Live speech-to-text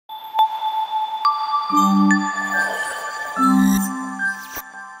Thank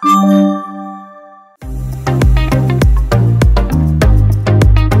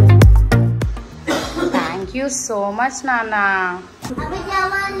you so much, Nana. Happy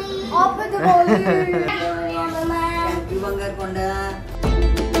Diwali. Happy Diwali.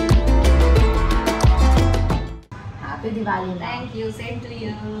 Happy Diwali. Thank you. Same to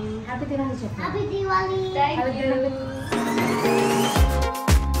you. Happy Diwali. Happy Diwali. Thank you.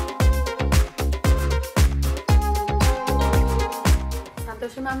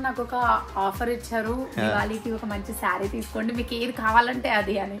 సంతోషం ma'am నాకు ఒక offer ఇచ్చారు దివాళీకి ఒక మంచి శారీ తీసుకోండి మీకు ఏది కావాలంటే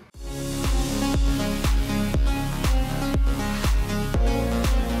అది అని.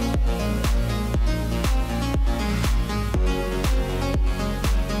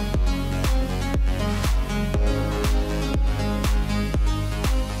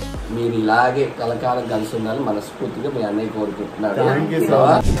 మీరు ఇలాగే కలకాలం కలిసి ఉండాలని మనస్ఫూర్తిగా మీ అన్నయ్య కోరుకుంటున్నాడు.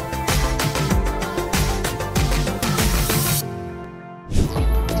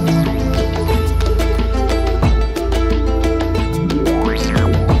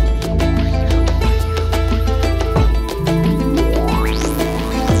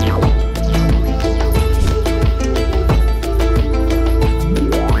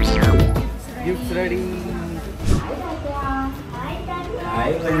 Gifts ready.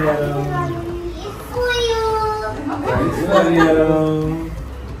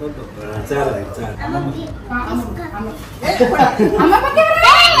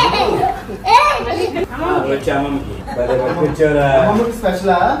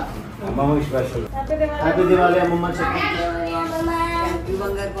 స్పెషల్ అమ్మమ్మకి స్పెషల్ హ్యాపీ దివాళీ అమ్మమ్మ చెప్పండి.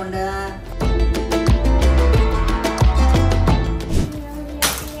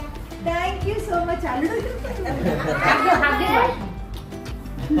 Thank you so much.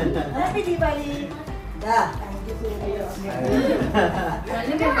 Happy Diwali.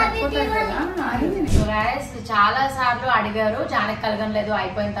 చాలా సార్లు అడిగారు జానకి కలగలేదు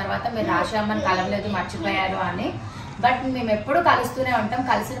అయిపోయిన తర్వాత మీరు రాశామని కలగలేదు మర్చిపోయారు అని. బట్ మేము ఎప్పుడు కలుస్తూనే ఉంటాం,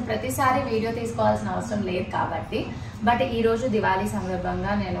 కలిసిన ప్రతిసారి వీడియో తీసుకోవాల్సిన అవసరం లేదు కాబట్టి. బట్ ఈ రోజు దివాళీ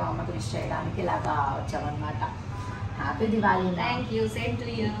సందర్భంగా నేను అమ్మకి విష్ చేయడానికి ఇలాగా వచ్చామన్నమాట. Happy Diwali. Thank you. Same to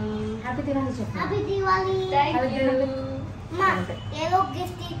you. Happy Diwali చెప్పండి. Happy Diwali. Thank you. Ma, yellow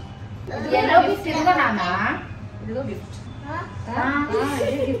gift. Yellow gift ఇదిగో నాన్న. ఇదిగో gift.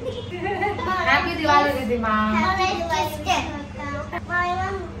 Happy Diwali దిదిమా. Red gift. My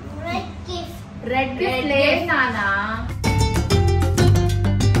mom, red gift. Red gift లేదు నాన్న.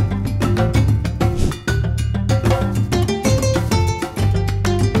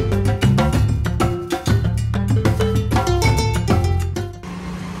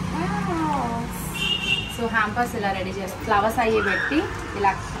 సో హ్యాంపర్స్ ఇలా రెడీ చేస్తాం. ఫ్లవర్స్ అయ్యి పెట్టి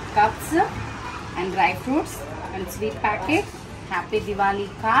ఇలా cups and dry fruits and sweet packet, happy Diwali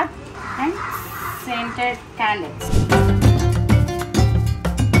card and scented candles.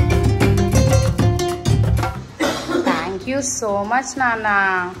 Thank you so much నాన్న.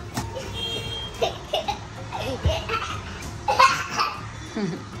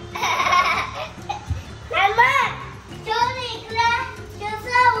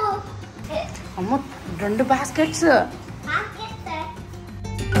 అమ్మో 2 బాస్కెట్స్.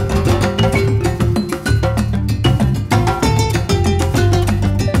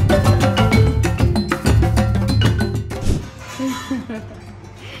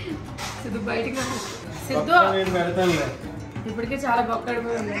 సిద్ధు బయటికి సిద్ధు ఇప్పటికే చాలా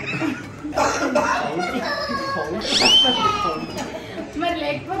బొక్కడిపోయింది మరి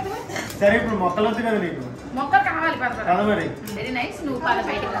లేకపోతే సరే ఇప్పుడు మొక్కలు వద్దు కదా నీకు. మొక్క కావాలి కదా మరి. Very nice. నువ్వు పద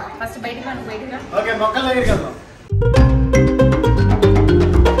బయటికి రా. ఫస్ట్ బయటికి రా. నువ్వు బయటికి రా. ఓకే మొక్కల దగ్గరికి వెళ్దాం.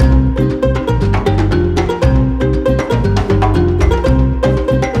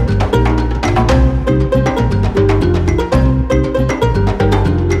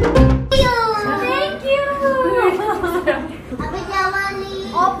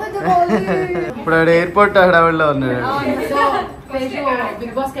 ఇప్పుడు ఎయిర్పోర్ట్ హడావిడిలో ఉన్నాడు.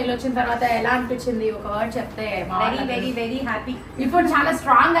 బిగ్ బాస్ వెళ్ళి వచ్చిన తర్వాత ఎలా అనిపించింది ఒక వర్డ్ చెప్తే? Very very very happy. ఇప్పుడు చాలా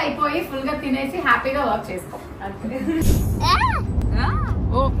స్ట్రాంగ్ అయిపోయి ఫుల్ గా తినేసి హ్యాపీగా వర్క్ చేసుకో.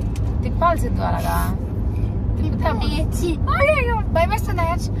 ఓ తిప్పాలి సిద్ధు అలాగా.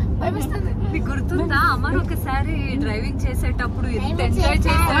 మీకు గుర్తుందా అమర్ ఒకసారి డ్రైవింగ్ చేసేటప్పుడు ఎంత ఎంజాయ్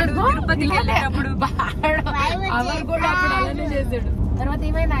చేశాడు తిరుపతికి వెళ్ళేటప్పుడు? అమర్ కూడా అప్పుడు అలానే చేసాడు. తర్వాత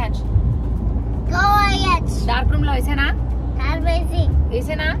ఏమైనా Go డార్క్ రూమ్ లో వేసేనా?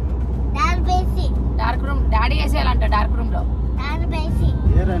 వేసేనా? Dark room daddy వేసేయాలంట. Dark room లో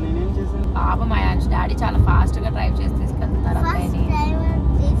పాపం అయాన్స్ డాడీ చాలా ఫాస్ట్ గా డ్రైవ్ చేసి తీసుకెళ్తున్నారు అబ్బాయిని.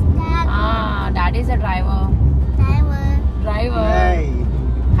 Daddy is driver.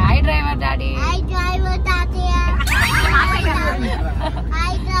 Hi driver daddy.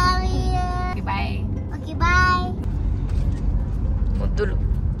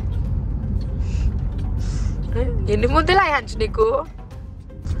 ఎన్ని ముద్దులు అయ్యాచ్చు నీకు?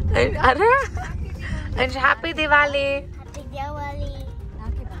 అరే హ్యాపీ దివాలి.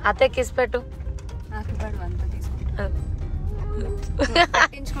 అతే కిస్ పెట్టు.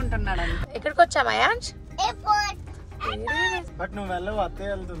 ఎక్కడికి వచ్చామా యాంజ్? బట్ నువ్వు వెళ్ళవు, అత్తే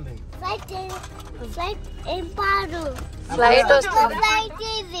వెళ్తుంది. ఫ్లైట్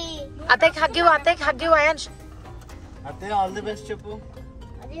వస్తుంది. అతేకి హగ్గివ్ అయాంజ్. అత్తే ఆల్ ది బెస్ట్ చెప్పు.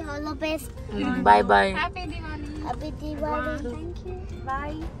 Bye bye.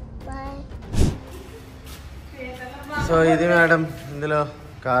 సో ఇది మేడం ఇందులో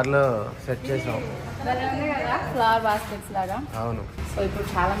కార్లో సెట్ చేసాం. ఫ్లవర్ బాస్కెట్స్ లాగా. అవును. సో ఇప్పుడు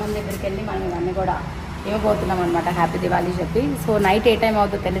చాలా మంది దగ్గరికి వెళ్ళి మనం ఇవన్నీ కూడా ఇవ్వబోతున్నాం అనమాట, హ్యాపీ దివాళీ చెప్పి. సో నైట్ ఏ టైం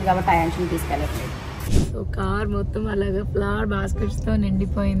అవుతుందో తెలియదు కాబట్టి అయాన్షన్ తీసుకెళ్ళట్లేదు. సో కార్ మొత్తం అలాగే ఫ్లవర్ బాస్కెట్స్ తో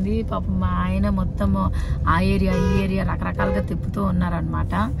నిండిపోయింది. పాపం మా ఆయన మొత్తం ఆ ఏరియా ఈ ఏరియా రకరకాలుగా తిప్పుతూ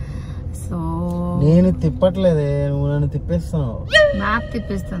ఉన్నారనమాట. సో నేను తిప్పట్లేదే, నువ్వు నన్ను తిప్పేస్తావు. మ్యాప్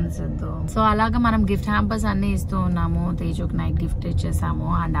తిప్పిస్తుంది సిద్ధు. సో అలాగా మనం గిఫ్ట్ హ్యాంపర్స్ అన్ని ఇస్తూ ఉన్నాము. తేజుకి నైట్ గిఫ్ట్ ఇచ్చేసాము.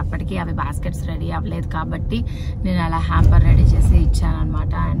 అండ్ అప్పటికి అవి బాస్కెట్స్ రెడీ అవ్వలేదు కాబట్టి నేను అలా హ్యాంపర్ రెడీ చేసి ఇచ్చాను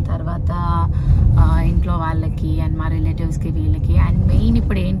అనమాట. అండ్ తర్వాత ఇంట్లో వాళ్ళకి అండ్ మా రిలేటివ్స్కి వీళ్ళకి. అండ్ మెయిన్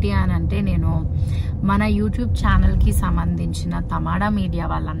ఇప్పుడు ఏంటి అని అంటే నేను మన యూట్యూబ్ ఛానల్కి సంబంధించిన తమాడా మీడియా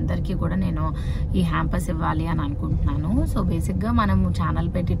వాళ్ళందరికీ కూడా నేను ఈ హ్యాంపర్స్ ఇవ్వాలి అని అనుకుంటున్నాను. సో బేసిక్గా మనము ఛానల్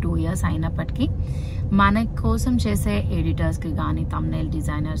పెట్టి 2 years అయినప్పటికీ మన కోసం చేసే ఎడిటర్స్కి కానీ థంబ్నెయిల్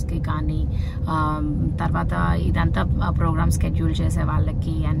డిజైనర్స్కి కానీ తర్వాత ఇదంతా ప్రోగ్రామ్ స్కెడ్యూల్ చేసే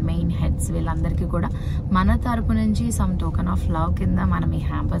వాళ్ళకి అండ్ మెయిన్ హెడ్స్ వీళ్ళందరికీ కూడా మన తరపు నుంచి సమ్ టోకెన్ ఆఫ్ లవ్ కింద మనం ఈ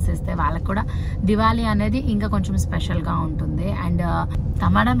హ్యాంపర్స్ ఇస్తే వాళ్ళకి కూడా దివాళీ అనేది ఇంకా కొంచెం స్పెషల్గా ఉంటుంది. అండ్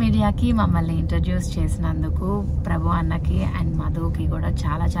తమాడా మీడియాకి మమ్మల్ని ఇంట్రడ్యూస్ చేసినందుకు ప్రభు అన్నకి అండ్ మధుకి కూడా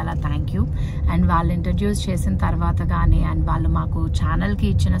చాలా చాలా థ్యాంక్ యూ. అండ్ వాళ్ళు ఇంట్రడ్యూస్ చేసిన తర్వాత కానీ అండ్ వాళ్ళు మాకు ఛానల్కి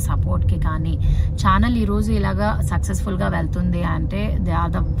ఇచ్చిన సపోర్ట్కి కానీ ఛానల్ ఈరోజు ఇలాగా సక్సెస్ఫుల్గా వెళ్తుంది అంటే they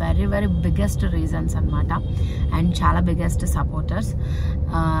are the very very biggest reasons అనమాట అండ్ చాలా biggest supporters.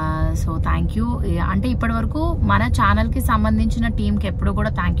 So thank you. అంటే ఇప్పటి వరకు మన ఛానల్కి సంబంధించిన టీంకి ఎప్పుడు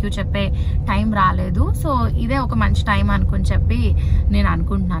కూడా థ్యాంక్ యూ చెప్పే టైం రాలేదు. సో ఇదే ఒక మంచి టైం అనుకుని చెప్పి నేను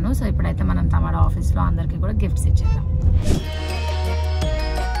అనుకుంటున్నాను. సో ఇప్పుడైతే మనం తమాడా ఆఫీస్లో అందరికీ కూడా గిఫ్ట్స్ ఇచ్చేద్దాం.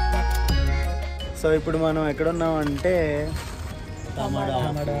 సో ఇప్పుడు మనం ఎక్కడున్నాం అంటే తమాడా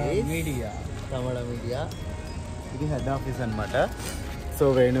మీడియా ఇది హెడ్ ఆఫీస్ అన్నమాట. సో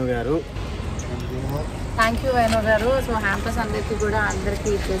వేణు గారు, థ్యాంక్ యూ వేణు గారు. సో హ్యాంపర్స్ అందరికీ కూడా అందరికీ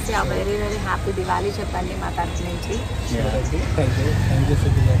ఇచ్చేసి ఆ వెరీ వెరీ హ్యాపీ దివాళీ చెప్పండి మా తరఫు నుంచి.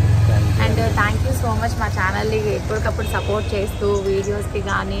 And thank you so much మా ఛానల్ని ఎప్పటికప్పుడు సపోర్ట్ చేస్తూ వీడియోస్కి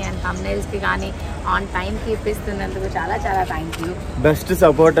కానీ అండ్ థంబ్నెయిల్స్కి కానీ ఆన్ టైంకి ఇప్పిస్తున్నందుకు చాలా చాలా థ్యాంక్ యూ. బెస్ట్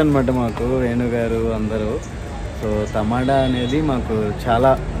సపోర్ట్ అనమాట మాకు వేణు గారు అందరూ. సో తమాడా అనేది మాకు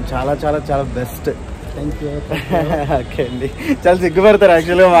చాలా చాలా చాలా చాలా బెస్ట్. Thank you. ఓకే అండి, చాలా సిగ్గుపడతారు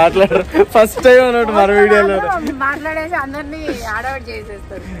యాక్చువల్గా మాట్లాడరు. ఫస్ట్ టైం అన్నట్టు మన వీడియోలో మాట్లాడేసి అందరినీ ఆడౌట్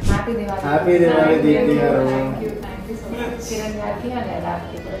చేసేస్తారు. హ్యాపీ దివాళీ. హ్యాపీ దివాళీ దీప్తి గారు. కిరణ్ గారికి అండ్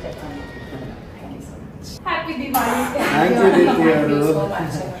యదాకి కూడా చెప్పండి హ్యాపీ థ్యాంక్ యూ దీప్తి గారు.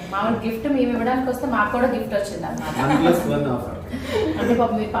 మామూలు గిఫ్ట్ మేము ఇవ్వడానికి వస్తే మాకు కూడా గిఫ్ట్ వచ్చింది అన్నమాట. అంటే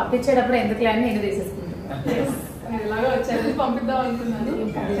పాపం మీరు పంపించేటప్పుడు ఎందుకు లేని నేను తీసేసుకుంటున్నాను. పంపిద్దాం అనుకున్నాను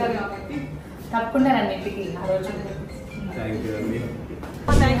కాబట్టి తప్పకుండా రండి ఇంటికి ఆ రోజు.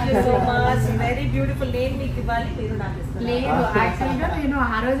 లేదు యాక్చువల్గా నేను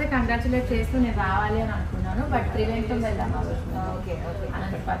ఆ రోజే కంగ్రాచులేట్ చేస్తూ నేను రావాలి అని అనుకున్నాను. బట్ త్రివేంకం వెళ్దాం ఆ రోజు.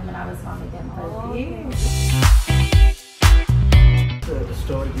 అనంత పద్మనాభ స్వామి టెంపుల్కి.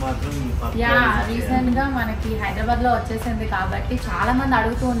 యా రీసెంట్ గా మనకి హైదరాబాద్ లో వచ్చేసింది కాబట్టి చాలా మంది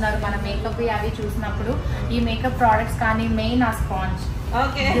అడుగుతూ ఉన్నారు మన మేకప్ అవి చూసినప్పుడు. ఈ మేకప్ ప్రోడక్ట్స్ కానీ మెయిన్ ఆ స్పాంజ్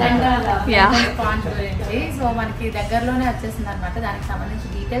స్పాంజ్ గురించి. సో మనకి దగ్గరలోనే వచ్చేసింది అనమాట. దానికి సంబంధించి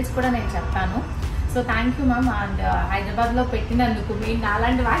డీటెయిల్స్ కూడా నేను చెప్తాను. So thank you ma'am. And Hyderabad లో పెట్టినందుకు మీ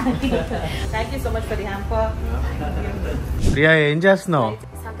నాలాంటి వాళ్ళకి thank you so much for the hamper. Priya ఏం చేస్తున్నావు?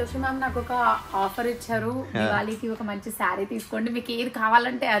 సంతోషి మ్యామ్ నాకు ఒక ఆఫర్ ఇచ్చారు, దివాళీకి ఒక మంచి శారీ తీసుకోండి మీకు ఏది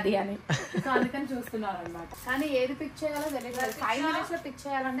కావాలంటే అది అని. సో అందుకని చూస్తున్నాను అనమాట. కానీ ఏది పిక్ చేయాలో తెలియదు. 5 minutes లో పిక్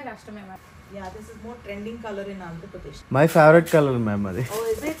చేయాలంటే కష్టమే ma'am. Yeah, this is more trending color in Andhra Pradesh. My favourite colour ma'am అది. Oh,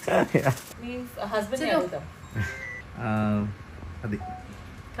 is it? Me husband ని అడుగుదాం. అది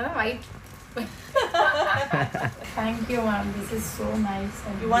కదా white. Thank you ma'am, this is so nice.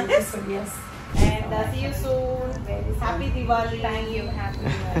 You want this? Yes. And see you soon. Happy Diwali. Thank you. Happy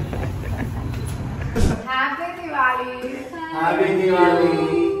Diwali. Happy Diwali. Happy Diwali.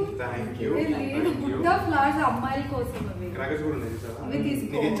 Thank you. బుట్ట flowers అమ్మాయిల కోసం అవి అవి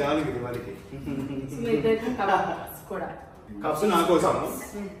తీసుకో. మీ ఇద్దరికి కప్స్ కూడా. కప్స్ నా కోసం.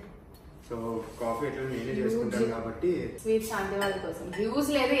 సో కాఫీ ఎట్లా నేనే చేసుకుంటాను కాబట్టి స్వీట్ శాంతి వాళ్ళ కోసం యూజ్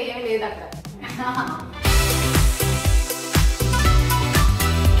లేదు, ఏమీ లేదు అక్కడ.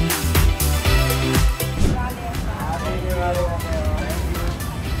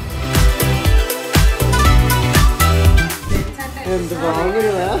 ఎంత బాగుంది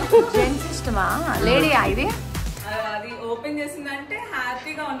కదా. జెంట్స్ ఇష్టమా లేడీయా ఇది? అది ఓపెన్ చేసిందంటే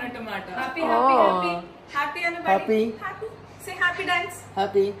హ్యాపీగా ఉన్నట్టు మాట. హ్యాపీ హ్యాపీ హ్యాపీ హ్యాపీ అని హ్యాపీ హ్యాపీ సే happy dance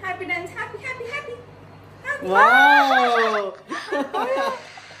happy happy dance happy happy happy wow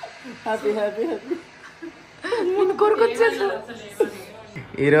happy happy happy.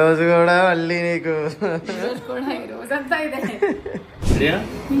 ఈ రోజు కూడా మళ్ళీ నీకు ప్రియా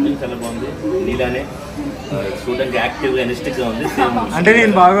చాలా బాగుంది, నీలానే చూడడానికి యాక్టివ్ గా ఎనర్జెటిక్ గా ఉంది. అంటే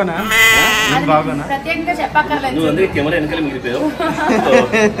నేను బాగోనా? నేను బాగోనా? ప్రత్యేకంగా చెప్పక్కర్లేదు. నువ్వు అందుకే కెమెరా వెనకాల మిగిలిపోయావు.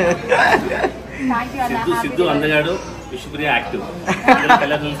 సిద్ధు అందగాడు, విష్ణుప్రియ యాక్టివ్.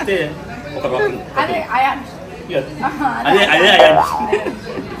 కలర్ చూస్తే ఒక రాకింగ్. అదే అదే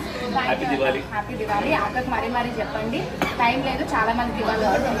హ్యాపీ దివాళీ. హ్యాపీ దివాళీ. అక్కడికి మరీ చెప్పండి, టైం లేదు, చాలా మంది దివాళీ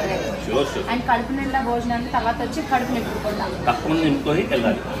వాళ్ళు ఉండలేదు. అండ్ కడుపు నిండా భోజనాలు తర్వాత వచ్చి కడుపు నింపుకుంటాం, తప్పకుండా నింపుకొని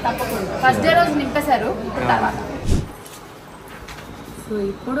వెళ్ళాలి. తప్పకుండా. ఫస్ట్ డే రోజు నింపేశారు, ఇప్పుడు తర్వాత. సో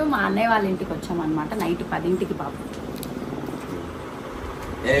ఇప్పుడు మా అన్నయ్య వాళ్ళ ఇంటికి వచ్చామన్నమాట, నైట్ 10ంటికి బాబు.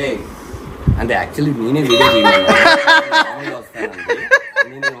 అంటే యాక్చువల్లీ నేనే వీడియో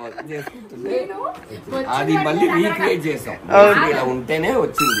అది మళ్ళీ రీక్రియేట్ చేసాం, ఇలా ఉంటేనే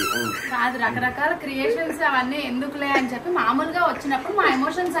వచ్చింది కాదు. రకరకాల క్రియేషన్స్ అవన్నీ ఎందుకులే అని చెప్పి మామూలుగా వచ్చినప్పుడు మా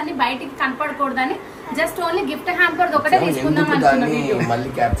ఎమోషన్స్ అన్ని బయటికి కనపడకూడదని జస్ట్ ఓన్లీ గిఫ్ట్ హ్యాంపర్ ఒకటే తీసుకుందాం అనుకున్నాం. మళ్ళీ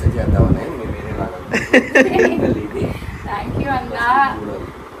క్యాప్చర్ చేద్దామని. థ్యాంక్ యూ అన్న.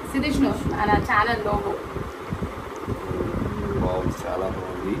 సిదిష్ను అలా ఛానల్ లోగో చాలా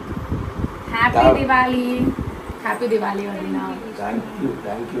బాగుంది. హ్యాపీ దివాళీ. హ్యాపీ దివాళీ వదిన.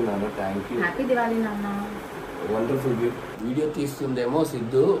 థ్యాంక్ యూ నాన్న, థ్యాంక్ యూ. హ్యాపీ దివాళీ నాన్న. వండర్ఫుల్ వీడియో తీస్తుందేమో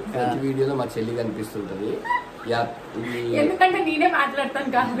సిద్ధు, ప్రతి వీడియోలో మా చెల్లి కనిపిస్తుంటది. ఎందుకంటే నేనే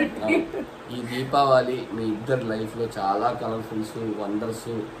మాట్లాడతాను కాబట్టి. ఈ దీపావళి మీ ఇద్దరు లైఫ్ లో చాలా కలర్ఫుల్స్,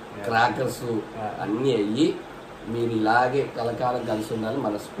 వండర్స్, క్రాకర్స్ అన్ని అయ్యి మీరు ఇలాగే కలకాలం కలిసి ఉండాలని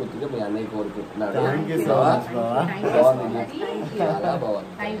మనస్ఫూర్తిగా మీ అన్నయ్య కోరుకుంటున్నాడు. చాలా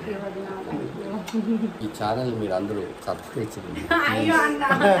బాగుంది. ఈ ఛానల్ మీరు అందరూ సబ్స్క్రైబ్ చేయండి.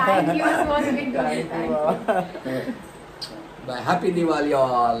 Happy Diwali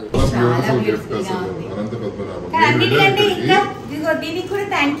all. దీనికి కూడా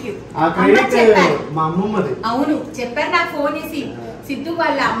థ్యాంక్ యూ. మా అమ్మమ్మది. అవును చెప్పారు నాకు ఫోన్ చేసి, సిద్ధు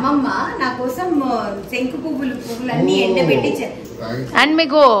వాళ్ళ అమ్మమ్మ నా కోసం శంకు పువ్వులన్నీ ఎండబెట్టించారు. అండ్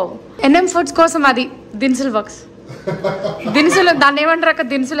మీకు ఎన్ఎం ఫుడ్స్ కోసం అది దినుసులు బాక్స్. దినుసులు దాన్ని ఏమంటారు అక్క?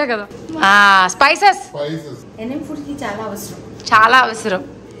 దినుసులే కదా, స్పైసెస్. ఎన్ఎం ఫుడ్స్ కి చాలా అవసరం, చాలా అవసరం.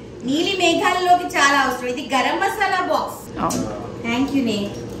 నీలి మేఘాలలోకి చాలా అవసరం. ఇది garam masala box. Thank you నే.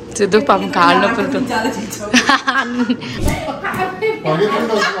 సిద్ధు పాపం కాళ్ళ నొప్పులతో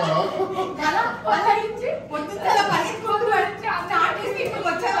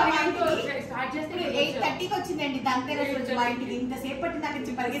వచ్చిందండి ధన్తెరస్ రోజు మా ఇంటికి. ఇంతసేపటి నాకు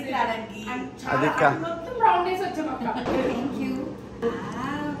వచ్చి పరిగెత్తి రావడానికి.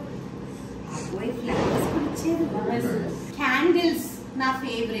 క్యాండిల్స్ నా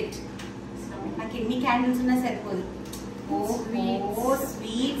ఫేవరెట్. నాకు ఎన్ని క్యాండిల్స్ ఉన్నా సరిపోదు.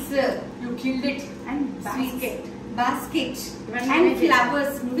 Sweets you killed it. And basket and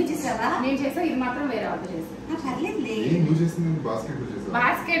flowers. నువ్వు చేసావా? నేను చేసా. ఇది మాత్రం వేరే ఆర్డర్ చేసా. పర్లేదులే.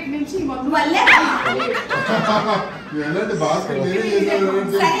 బాస్కెట్ నుంచి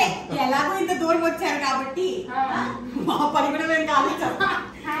సరే ఎలాగో ఇంత దూరం వచ్చారు కాబట్టి మా పని కూడా మేము కాదు.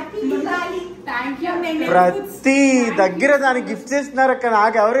 ప్రతి దగ్గర దానికి గిఫ్ట్ చేస్తున్నారు అక్క.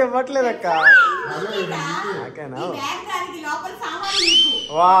 నాకు ఎవరు ఇవ్వట్లేదు అక్క.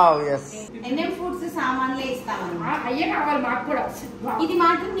 Wow yes. N M foods సామాన్లే ఇస్తామన్నా. అయ్యే కావాలి మాకు కూడా. ఇది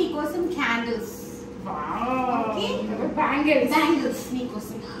మాత్రం నీకోసం క్యాండిల్స్. బ్యాంగిల్స్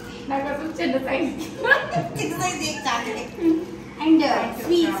నీకోసం. చిన్న size and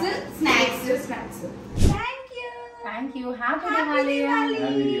sweets, snacks. Thank you. Happy Diwali.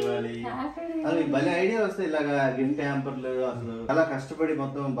 అది భలే ఐడియా వస్తాయి ఇలాగా గిఫ్ట్ హ్యాంపర్లు. అసలు చాలా కష్టపడి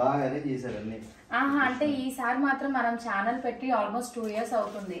మొత్తం బాగా అరేంజ్ చేశారు అన్ని. అంటే ఈసారి మాత్రం మనం ఛానల్ పెట్టి ఆల్మోస్ట్ 2 years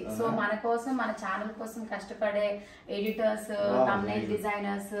అవుతుంది. సో మన కోసం, మన ఛానల్ కోసం కష్టపడే ఎడిటర్స్, థంబ్నెయిల్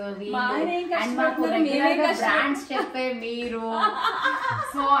డిజైనర్స్, అండ్ మాకు బ్రాండ్స్ చెప్పే మీరు,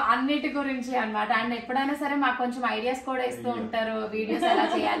 సో అన్నిటి గురించి అన్నమాట. అండ్ ఎప్పుడైనా సరే మాకు కొంచెం ఐడియాస్ కూడా ఇస్తూ ఉంటారు, వీడియోస్ ఎలా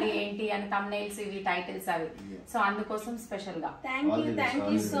చేయాలి ఏంటి అని, థంబ్నెయిల్స్ ఇవి, టైటిల్స్ అవి. సో అందుకోసం స్పెషల్ గా థ్యాంక్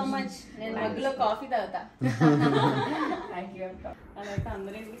యూ సో మచ్. నేను మగ్గులో కాఫీ తాగుతా. Thank you. అదైతే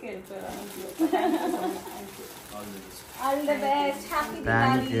అందరింటికి వెళ్ళిపోయారు. All the best, happy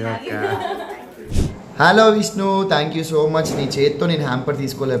Diwali. Hello Vishnu, thank you so much. నీ చేతితో నేను హ్యాంపర్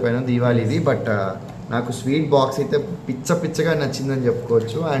తీసుకోలేకపోయాను దీవాళీది, బట్ నాకు స్వీట్ బాక్స్ అయితే పిచ్చగా నచ్చిందని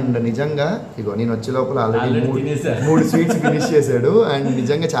చెప్పుకోవచ్చు. అండ్ నిజంగా ఇగో నేను వచ్చే లోపల ఆల్రెడీ 3 స్వీట్స్ ఫినిష్ చేశాడు. అండ్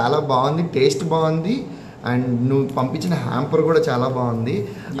నిజంగా చాలా బాగుంది, టేస్ట్ బాగుంది. అండ్ నువ్వు పంపించిన హ్యాంపర్ కూడా చాలా బాగుంది.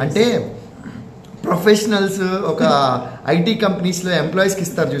 అంటే ప్రొఫెషనల్స్ ఒక ఐటీ కంపెనీస్లో ఎంప్లాయీస్కి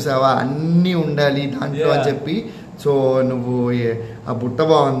ఇస్తారు చూసావా, అన్నీ ఉండాలి దాంట్లో అని చెప్పి. సో నువ్వు ఆ బుట్ట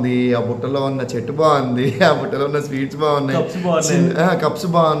బాగుంది, ఆ బుట్టలో ఉన్న చెట్టు బాగుంది, ఆ బుట్టలో ఉన్న స్వీట్స్ బాగున్నాయి, కప్స్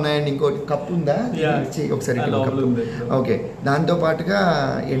బాగున్నాయి. అండ్ ఇంకోటి కప్ ఉందా ఒకసారి, ఓకే. దాంతో పాటుగా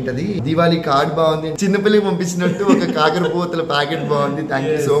ఏంటది దివాళీ కార్డ్ బాగుంది, చిన్నపిల్లకి పంపించినట్టు ఒక కాకరపూతల ప్యాకెట్ బాగుంది. Thank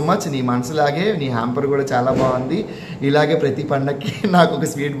you so much. నీ మనసులాగే నీ హ్యాంపర్ కూడా చాలా బాగుంది. ఇలాగే ప్రతి పండక్కి నాకు ఒక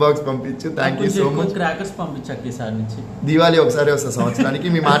స్వీట్ బాక్స్ పంపించు. Thank you so much. Crackers పంపించాక ఈసారి నుంచి దివాళీ ఒకసారి వస్తా సంవత్సరానికి.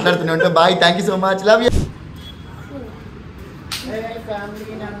 మేము మాట్లాడుతూనే ఉంటాం. Bye, thank you so much, love you.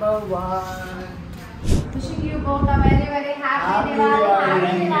 Family number 1. Wishing you both a very very happy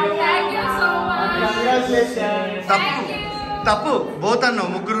Diwali. Thank you so much. Congratulations. తప్పు బోత్ అన్నావు,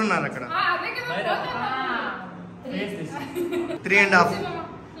 ముగ్గురు ఉన్నారు అక్కడ. 3.5.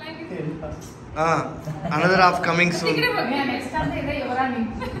 Another half coming soon. Next అంటే ఇదే ఎవరాని.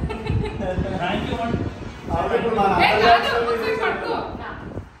 Thank you.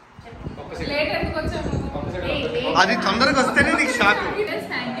 అది తొందరగా వస్తేనే నీకు షాక్.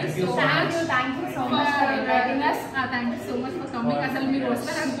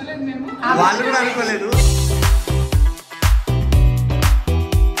 వాళ్ళు కూడా అనుకోలేదు.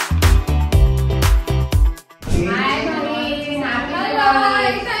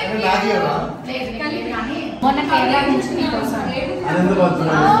 మొన్న కేరళ నుంచి మీకోసం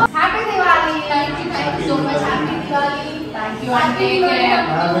happy Diwali. Thank you so much. Happy Diwali. Thank you అండి.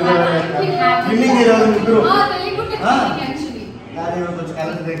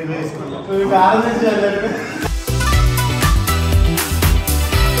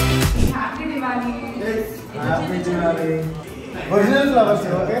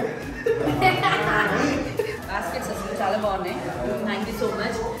 బాస్కెట్స్ అసలు చాలా బాగున్నాయి. Thank you so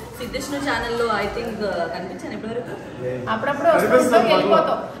much. సిద్ధిష్ణు ఛానల్లో ఐ థింక్ కనిపించాను ఎప్పటివరకు. అప్పుడప్పుడు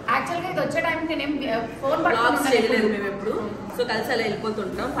వెళ్ళిపోతాం. యాక్చువల్గా ఇది వచ్చే టైంకి నేను ఫోన్ బ్లాగ్స్ చేయలేదు మేము ఎప్పుడు. సో కలిసి అలా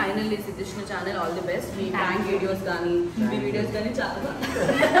వెళ్ళిపోతుంటాం. Finally సిద్ధిష్ణు channel all the best. Me prank videos కానీ మీ వీడియోస్ కానీ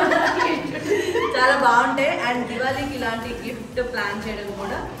చాలా బాగుంటాయి. అండ్ దివాళీకి ఇలాంటి గిఫ్ట్ ప్లాన్ చేయడం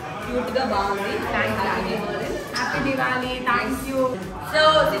కూడా క్యూట్ గా బాగుంది. Happy Diwali. Thank you. So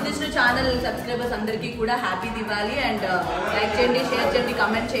సిద్ధిష్ణు channel subscribers అందరికీ కూడా హ్యాపీ దివాళీ. అండ్ లైక్ చేయండి, షేర్ చేయండి,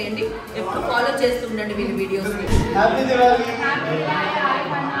 కమెంట్ చేయండి. ఎప్పుడు ఫాలో చేస్తుండండి వీళ్ళ videos. Happy Diwali.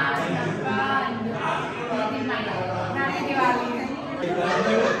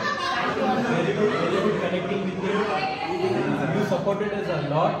 Connecting with you. You supported us a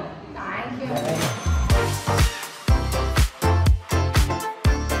lot. Thank you.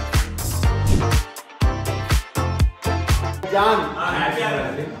 John. Happy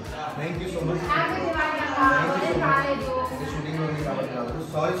Diwali. Thank you so much. Happy Diwali. Shooting only sorry.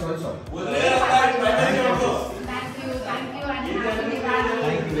 Thank you and happy Diwali.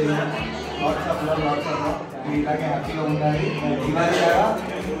 Thank you very much. Lots of love. ఇలాగే హ్యాపీగా ఉండాలి.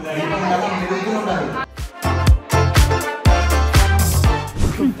 దివాళీ ఉండాలి.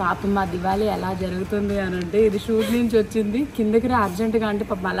 పాపం మా దివాళీ ఎలా జరుగుతుంది అని అంటే, ఇది షూట్ నుంచి వచ్చింది కిందకి రా అర్జెంటుగా అంటే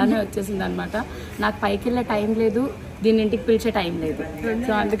పాపం అలానే వచ్చేసింది అనమాట. నాకు పైకి వెళ్ళే టైం లేదు, దీన్ని ఇంటికి పిలిచే టైం లేదు.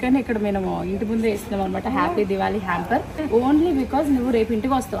 సో అందుకని ఇక్కడ మేము ఇంటి ముందే ఇస్తున్నాం అనమాట happy Diwali hamper. Only because నువ్వు రేపు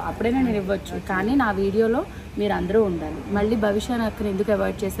ఇంటికి వస్తావు, అప్పుడైనా నేను ఇవ్వచ్చు. కానీ నా వీడియోలో మీరు అందరూ ఉండాలి. మళ్ళీ భవిష్యత్ అక్కడ ఎందుకు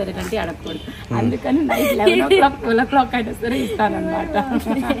అవాయిడ్ చేశారంటే అడగకూడదు. అందుకని నైట్ 11 o'clock 12 o'clock అయినా సరే ఇస్తానమాట.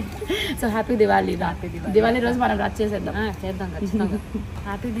 So happy Diwali. దివాళీ రోజు మనం రచ్ చేసేద్దాం.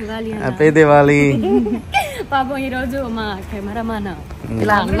 హ్యాపీ దివాళీ. హ్యాపీ దివాళీ. పాపం ఈ రోజు మా కెమెరామాన్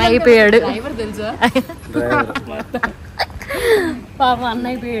ఇలా అన్న అయిపోయాడు. తెలుసా పాపం అన్న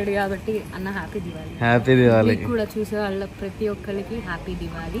అయిపోయాడు కాబట్టి అన్న హ్యాపీ దివాళీ. హ్యాపీ దివాళీ కూడా చూసే వాళ్ళ ప్రతి ఒక్కరికి happy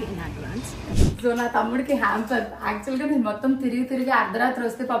Diwali in advance. So నా తమ్ముడికి హ్యాంపర్ యాక్చువల్గా నేను మొత్తం తిరిగి అర్ధరాత్రి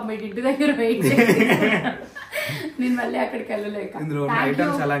వస్తే పాపం మీ ఇంటి దగ్గర వెయిట్ చేసి నేను మళ్ళీ అక్కడికి వెళ్ళలేక.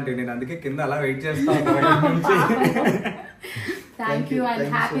 ఐటమ్స్ అలాంటివి నేను అందుకే కింద అలా వెయిట్ చేస్తాను. Thank you and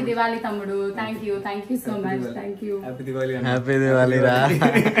happy Diwali తమ్ముడు. Thank you so much. Thank you. Happy Diwali. Happy Diwali రా.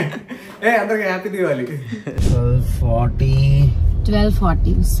 అందరికి హ్యాపీ దివాళీ.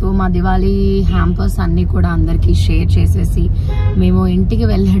 12:40. సో మా దివాళీ హ్యాంపర్స్ అన్ని కూడా అందరికి షేర్ చేసేసి మేము ఇంటికి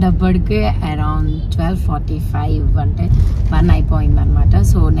వెళ్ళేటప్పటికే అరౌండ్ 12:45 అంటే 1 అయిపోయింది అనమాట.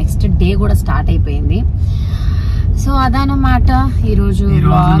 సో నెక్స్ట్ డే కూడా స్టార్ట్ అయిపోయింది. సో అదనమాట ఈరోజు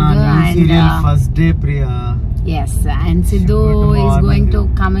first day Priya. Yes, and Sidhu is going to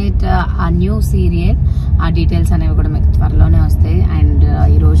commit a new serial. ఆ డీటెయిల్స్ అనేవి కూడా మీకు త్వరలోనే వస్తాయి. అండ్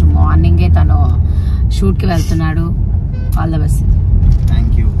ఈరోజు మార్నింగే తను షూట్కి వెళ్తున్నాడు. All the best.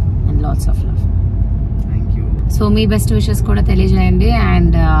 Thank you and lots of love. Thank you. So me best wishes కూడా తెలియజేయండి.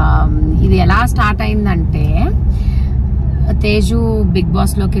 అండ్ ఇది ఎలా స్టార్ట్ అయిందంటే తేజు బిగ్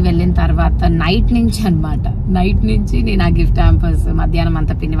బాస్ లోకి వెళ్ళిన తర్వాత నైట్ నుంచి నేను ఆ గిఫ్ట్ హ్యాంపర్స్ మధ్యాహ్నం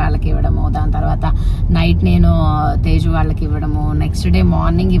అంతా పిన్ని వాళ్ళకి ఇవ్వడము, దాని తర్వాత నైట్ నేను తేజు వాళ్ళకి ఇవ్వడము, నెక్స్ట్ డే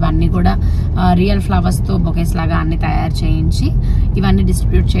మార్నింగ్ ఇవన్నీ కూడా రియల్ ఫ్లవర్స్ తో బొకేస్ లాగా అన్ని తయారు చేయించి ఇవన్నీ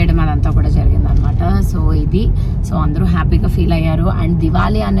డిస్ట్రిబ్యూట్ చేయడం అదంతా కూడా జరిగింది అనమాట. సో అందరూ హ్యాపీగా ఫీల్ అయ్యారు. అండ్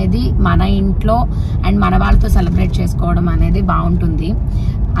దివాళీ అనేది మన ఇంట్లో అండ్ మన వాళ్ళతో సెలబ్రేట్ చేసుకోవడం అనేది బాగుంటుంది.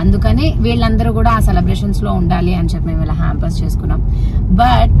 అందుకని వీళ్ళందరూ కూడా ఆ సెలబ్రేషన్స్ లో ఉండాలి అని చెప్పి మేము ఇలా హ్యాంపర్స్ చేసుకున్నాం.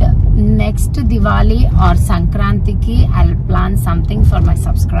 బట్ నెక్స్ట్ దివాళీ ఆర్ సంక్రాంతికి I plan something for my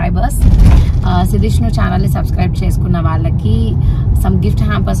subscribers. సిదిష్ను channel ని సబ్స్క్రైబ్ చేసుకున్న వాళ్ళకి సమ్ గిఫ్ట్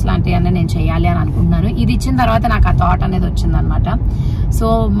హ్యాంపర్స్ లాంటివన్నీ నేను చేయాలి అని అనుకుంటున్నాను. ఇది ఇచ్చిన తర్వాత నాకు ఆ థాట్ అనేది వచ్చిందనమాట. సో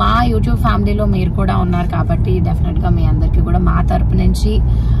మా యూట్యూబ్ ఫ్యామిలీలో మీరు కూడా ఉన్నారు కాబట్టి డెఫినెట్ గా మీ అందరికీ కూడా మా తరపు నుంచి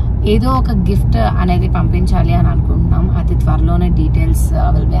ఏదో ఒక గిఫ్ట్ అనేది పంపించాలి అని అనుకుంటున్నాం. అతి త్వరలోనే details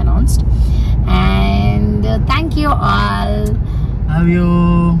will be announced. And thank you all. Love you.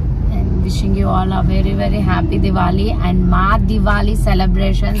 And wishing you all a very very happy Diwali. And మా దివాళీ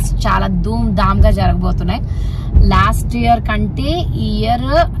సెలబ్రేషన్స్ చాలా ధూమ్ ధామ్ గా జరగబోతున్నాయి. లాస్ట్ ఇయర్ కంటే ఈ ఇయర్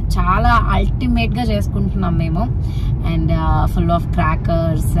చాలా అల్టిమేట్ గా చేసుకుంటున్నాం మేము. And full of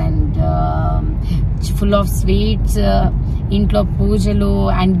crackers and full of sweets, ఇంట్లో పూజలు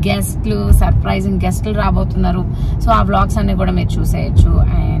అండ్ గెస్ట్లు, సర్ప్రైజింగ్ గెస్ట్లు రాబోతున్నారు. సో ఆ వ్లాగ్స్ అన్ని కూడా మీరు చూసేయచ్చు.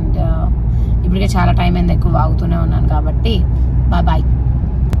 అండ్ ఇప్పటికే చాలా టైం అయింది, ఎక్కువ వాగుతూనే ఉన్నాను కాబట్టి bye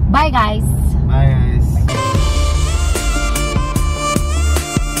bye guys. Bye guys.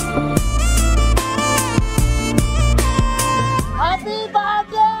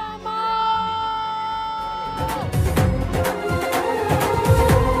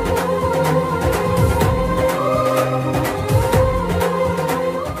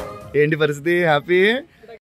 ఏంటి పరిస్థితి? హ్యాపీ?